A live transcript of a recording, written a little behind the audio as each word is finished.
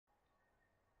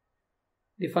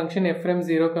the function f from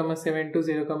 0, 7 to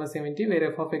 0, 70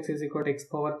 where f of x is equal to x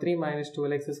power 3 minus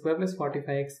 12x square plus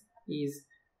 45x is.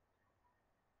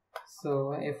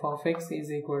 So f of x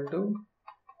is equal to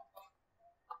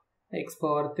x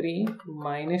power 3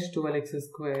 minus 12x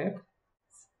square.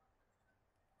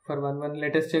 For 1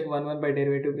 let us check 1 by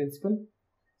derivative principle.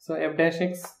 So f dash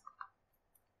x,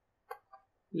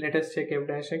 let us check f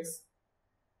dash x.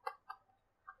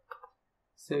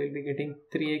 So we will be getting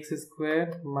 3x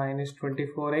square minus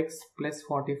 24x plus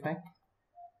 45.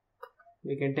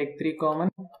 We can take 3 common.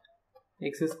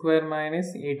 X square minus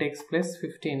 8x plus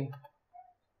 15.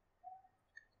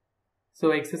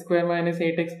 So x square minus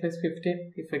 8x plus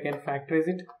 15, if I can factorize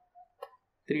it,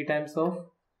 3 times of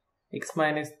x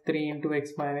minus 3 into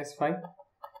x minus 5.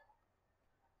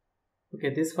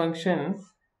 Okay, this function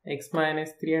x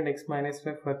minus 3 and x minus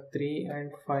 5 for 3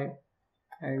 and 5.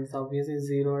 And it's obviously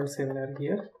 0 and 7 are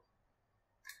here.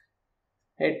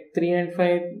 At 3 and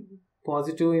 5,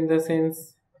 positive in the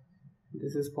sense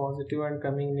this is positive and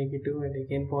coming negative and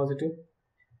again positive.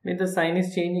 Means the sign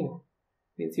is changing.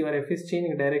 Means your f is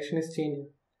changing, direction is changing.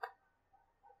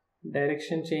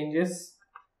 Direction changes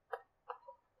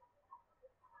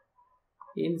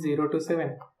in 0 to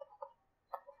 7.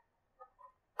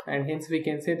 And hence we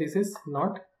can say this is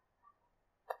not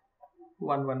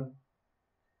 1, 1.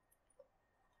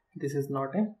 This is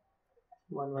not a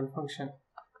 1, 1 function.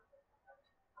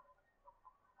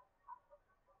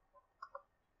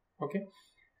 Okay.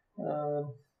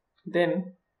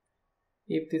 Then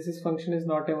if this function is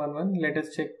not a 1, 1, let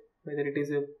us check whether it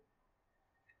is a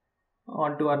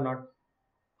onto or not.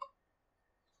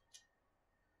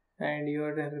 And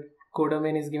your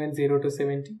codomain is given 0 to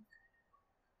 70.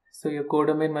 So your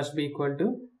codomain must be equal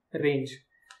to range.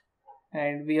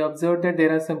 And we observed that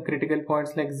there are some critical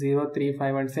points like 0, 3,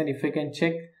 5 and 7. If I can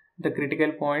check the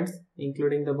critical points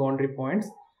including the boundary points,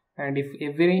 and if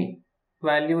every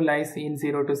value lies in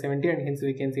 0 to 70, and hence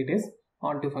we can see it is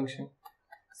onto function.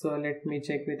 So let me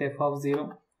check with f of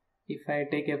 0. If I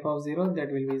take f of 0,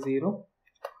 that will be 0.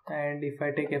 And if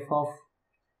I take f of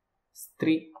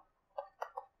 3,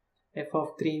 f of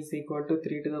 3 is equal to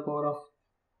 3 to the power of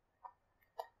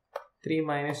 3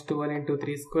 minus 12 into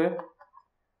 3 square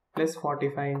plus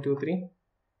 45 into 3.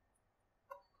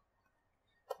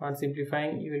 On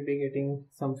simplifying, you will be getting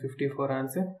some 54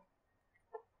 answer.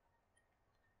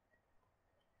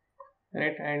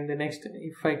 Right, and the next,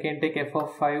 if I can take f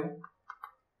of 5,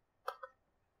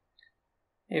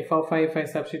 if I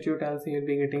substitute also, you will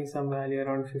be getting some value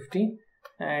around 50.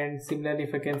 And similarly,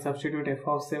 if I can substitute f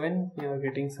of 7, you are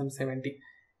getting some 70.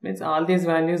 Means all these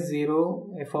values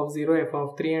 0, f of 0, f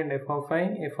of 3 and f of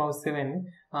 5, f of 7,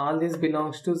 all this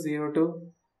belongs to 0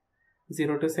 to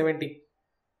 70.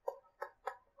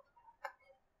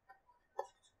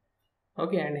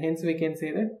 Okay, and hence we can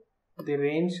say that the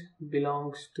range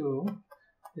belongs to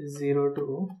 0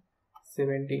 to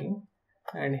 70,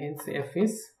 and hence f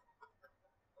is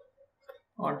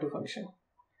onto function.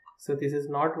 So this is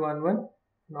not 1, 1.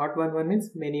 Not 1, 1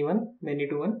 means many 1, many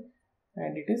to 1,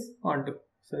 and it is onto.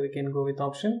 So we can go with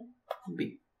option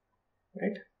B,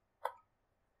 right?